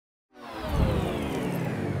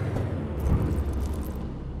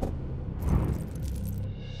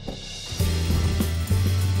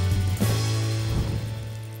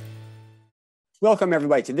Welcome,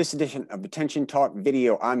 everybody, to this edition of Attention Talk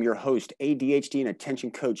Video. I'm your host, ADHD and Attention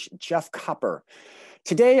Coach Jeff Copper.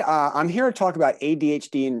 Today, I'm here to talk about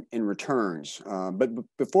ADHD and returns. But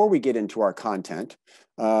before we get into our content,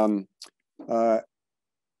 really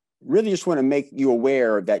just want to make you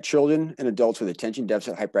aware that children and adults with attention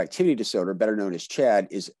deficit hyperactivity disorder, better known as CHAD,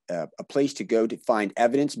 is a place to go to find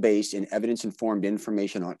evidence-based and evidence-informed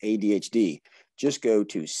information on ADHD. Just go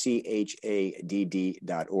to chadd.org.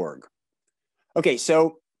 Okay,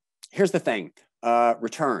 so here's the thing,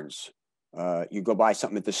 returns. You go buy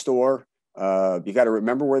something at the store, you got to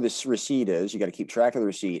remember where this receipt is, you got to keep track of the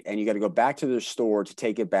receipt, and you got to go back to the store to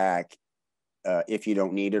take it back if you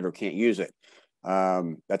don't need it or can't use it.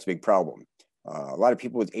 That's a big problem. A lot of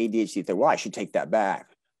people with ADHD think, well, I should take that back.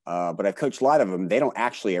 But I've coached a lot of them, they don't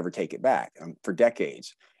actually ever take it back for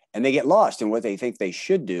decades. And they get lost in what they think they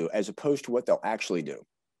should do as opposed to what they'll actually do.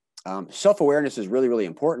 Self-awareness is really, really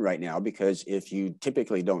important right now, because if you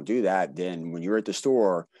typically don't do that, then when you're at the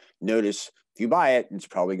store, notice if you buy it, it's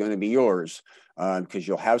probably going to be yours, because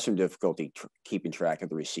you'll have some difficulty keeping track of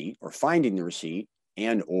the receipt or finding the receipt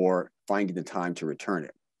and or finding the time to return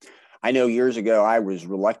it. I know years ago, I was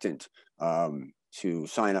reluctant to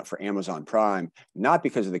sign up for Amazon Prime, not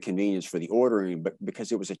because of the convenience for the ordering, but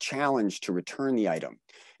because it was a challenge to return the item.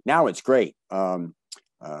 Now it's great.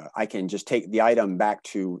 I can just take the item back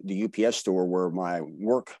to the UPS store where my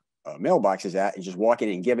work mailbox is at and just walk in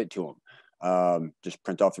and give it to them. Just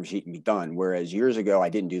print off the receipt and be done. Whereas years ago, I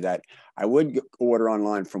didn't do that. I would order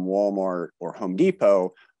online from Walmart or Home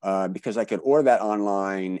Depot because I could order that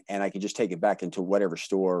online and I could just take it back into whatever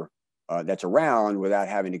store that's around without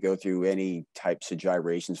having to go through any types of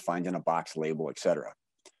gyrations, finding a box label, etc.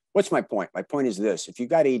 What's my point? My point is this: if you've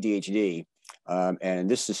got ADHD,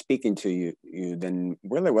 and this is speaking to you, then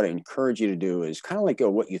really what I encourage you to do is kind of let go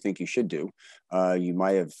of what you think you should do.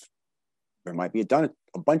 There might be done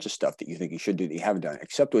a bunch of stuff that you think you should do that you haven't done,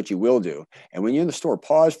 except what you will do. And when you're in the store,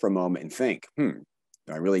 pause for a moment and think, do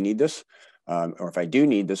I really need this? Or if I do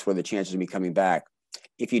need this, what are the chances of me coming back?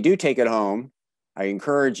 If you do take it home, I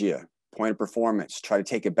encourage you, point of performance, try to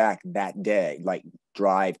take it back that day, like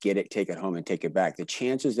drive, get it, take it home and take it back. The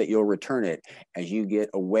chances that you'll return it as you get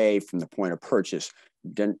away from the point of purchase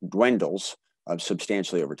dwindles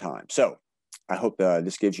substantially over time. So I hope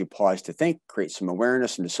this gives you pause to think, create some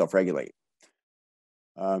awareness, and to self-regulate.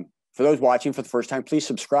 For those watching for the first time, please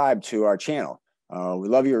subscribe to our channel. We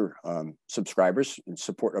love your subscribers and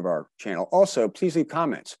support of our channel. Also, please leave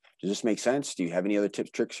comments. Does this make sense? Do you have any other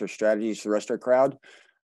tips, tricks, or strategies for the rest of our crowd?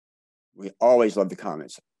 We always love the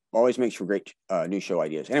comments. Always makes for great new show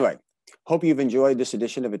ideas. Anyway, hope you've enjoyed this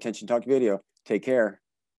edition of Attention Talk Video. Take care.